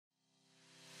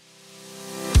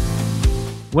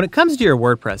When it comes to your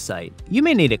WordPress site, you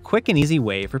may need a quick and easy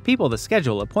way for people to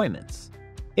schedule appointments.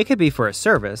 It could be for a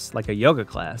service, like a yoga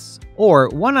class, or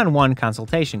one-on-one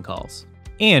consultation calls.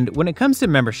 And when it comes to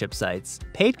membership sites,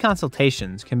 paid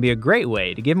consultations can be a great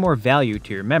way to give more value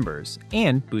to your members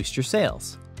and boost your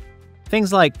sales.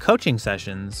 Things like coaching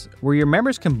sessions, where your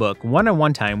members can book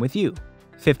one-on-one time with you,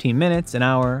 15 minutes, an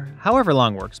hour, however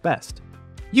long works best.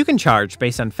 You can charge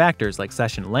based on factors like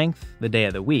session length, the day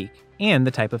of the week, and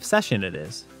the type of session it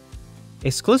is.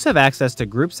 Exclusive access to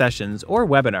group sessions or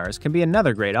webinars can be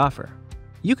another great offer.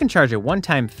 You can charge a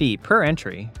one-time fee per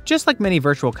entry, just like many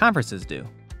virtual conferences do.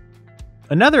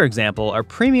 Another example are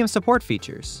premium support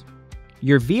features.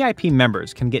 Your VIP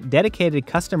members can get dedicated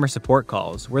customer support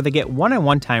calls where they get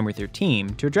one-on-one time with your team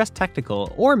to address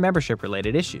technical or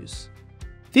membership-related issues.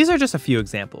 These are just a few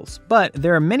examples, but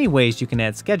there are many ways you can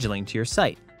add scheduling to your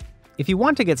site. If you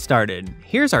want to get started,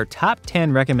 here's our top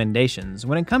 10 recommendations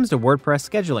when it comes to WordPress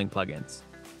scheduling plugins.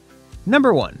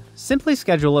 Number 1. Simply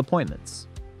schedule appointments.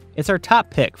 It's our top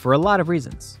pick for a lot of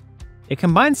reasons. It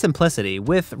combines simplicity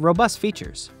with robust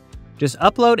features. Just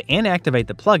upload and activate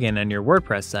the plugin on your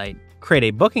WordPress site, create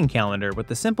a booking calendar with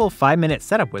the simple 5-minute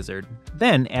setup wizard,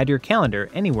 then add your calendar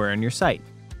anywhere on your site.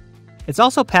 It's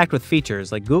also packed with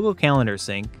features like Google Calendar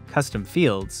Sync, custom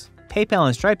fields, PayPal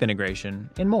and Stripe integration,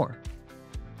 and more.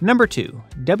 Number 2.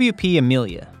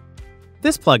 wpamelia.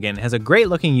 This plugin has a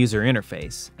great-looking user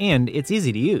interface, and it's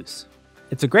easy to use.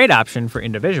 It's a great option for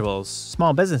individuals,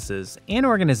 small businesses, and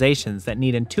organizations that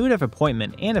need intuitive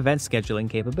appointment and event scheduling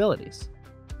capabilities.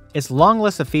 Its long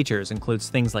list of features includes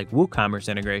things like WooCommerce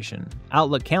integration,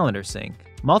 Outlook Calendar Sync,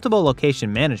 multiple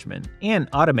location management, and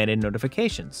automated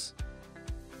notifications.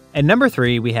 At number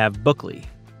 3, we have Bookly.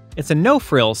 It's a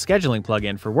no-frills scheduling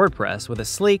plugin for WordPress with a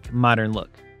sleek, modern look.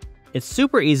 It's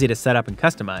super easy to set up and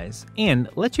customize, and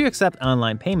lets you accept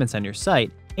online payments on your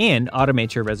site and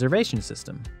automate your reservation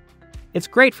system. It's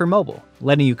great for mobile,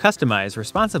 letting you customize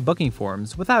responsive booking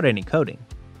forms without any coding.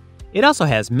 It also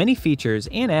has many features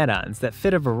and add-ons that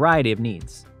fit a variety of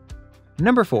needs.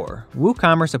 Number 4.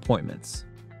 WooCommerce Appointments.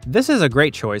 This is a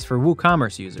great choice for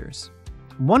WooCommerce users.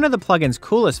 One of the plugin's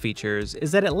coolest features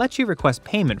is that it lets you request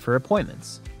payment for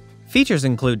appointments. Features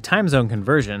include time zone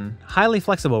conversion, highly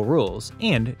flexible rules,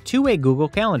 and two-way Google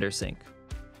Calendar Sync.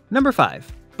 Number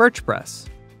 5. Birchpress.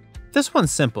 This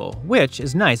one's simple, which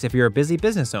is nice if you're a busy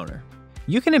business owner.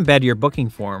 You can embed your booking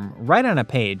form right on a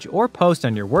page or post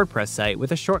on your WordPress site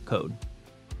with a shortcode.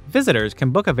 Visitors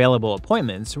can book available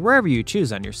appointments wherever you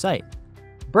choose on your site.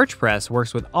 Birchpress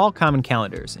works with all common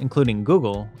calendars, including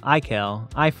Google, iCal,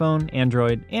 iPhone,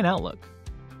 Android, and Outlook.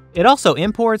 It also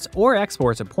imports or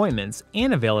exports appointments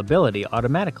and availability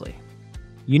automatically.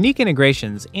 Unique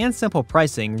integrations and simple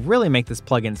pricing really make this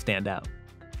plugin stand out.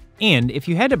 And if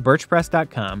you head to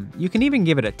birchpress.com, you can even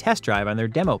give it a test drive on their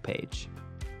demo page.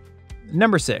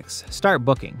 Number 6. Start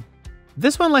Booking.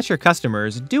 This one lets your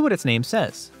customers do what its name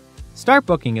says. Start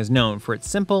Booking is known for its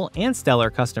simple and stellar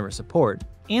customer support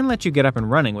and lets you get up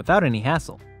and running without any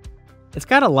hassle. It's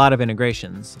got a lot of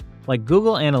integrations, like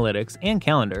Google Analytics and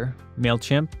Calendar,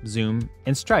 MailChimp, Zoom,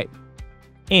 and Stripe.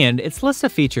 And its list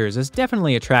of features is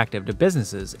definitely attractive to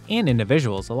businesses and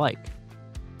individuals alike.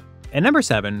 At number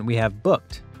 7, we have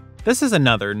Booked. This is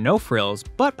another no-frills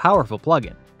but powerful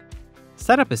plugin.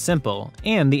 Setup is simple,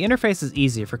 and the interface is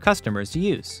easy for customers to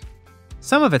use.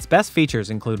 Some of its best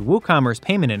features include WooCommerce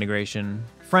payment integration,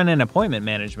 front-end appointment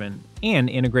management, and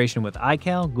integration with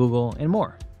iCal, Google, and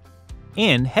more.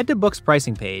 And head to Book's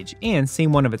pricing page and see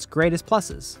one of its greatest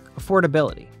pluses,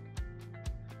 affordability.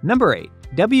 Number 8.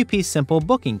 WP Simple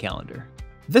Booking Calendar.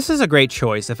 This is a great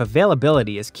choice if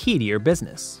availability is key to your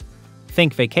business.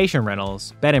 Think vacation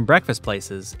rentals, bed and breakfast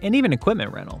places, and even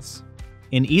equipment rentals.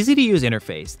 An easy-to-use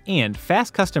interface and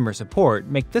fast customer support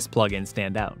make this plugin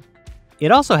stand out. It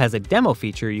also has a demo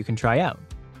feature you can try out.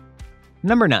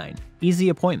 Number 9. Easy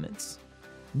Appointments.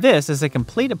 This is a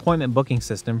complete appointment booking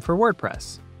system for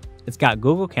WordPress. It's got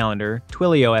Google Calendar,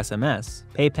 Twilio SMS,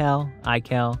 PayPal,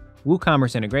 iCal,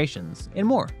 WooCommerce integrations, and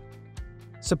more.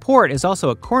 Support is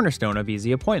also a cornerstone of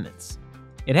Easy Appointments.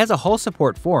 It has a whole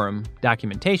support forum,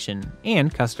 documentation,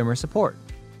 and customer support.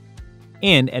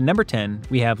 And at number 10,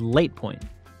 we have LatePoint.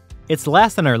 It's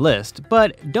last on our list,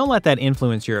 but don't let that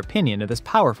influence your opinion of this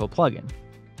powerful plugin.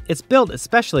 It's built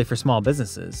especially for small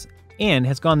businesses, and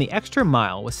has gone the extra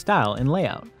mile with style and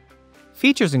layout.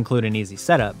 Features include an easy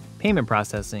setup, payment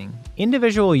processing,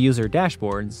 individual user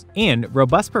dashboards, and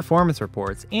robust performance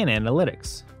reports and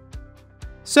analytics.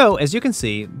 So, as you can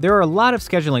see, there are a lot of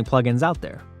scheduling plugins out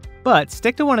there. But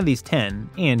stick to one of these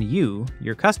 10, and you,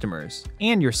 your customers,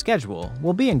 and your schedule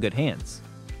will be in good hands.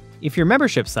 If your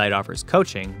membership site offers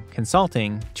coaching,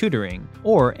 consulting, tutoring,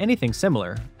 or anything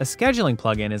similar, a scheduling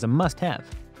plugin is a must-have.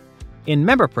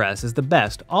 MemberPress is the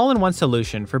best all-in-one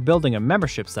solution for building a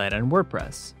membership site on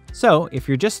WordPress. So, if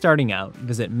you're just starting out,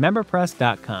 visit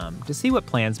MemberPress.com to see what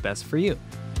plan's best for you.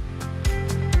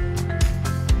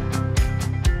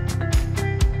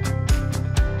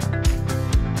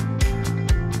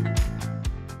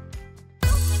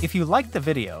 If you liked the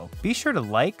video, be sure to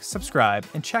like, subscribe,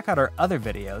 and check out our other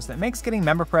videos that makes getting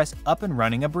MemberPress up and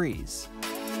running a breeze.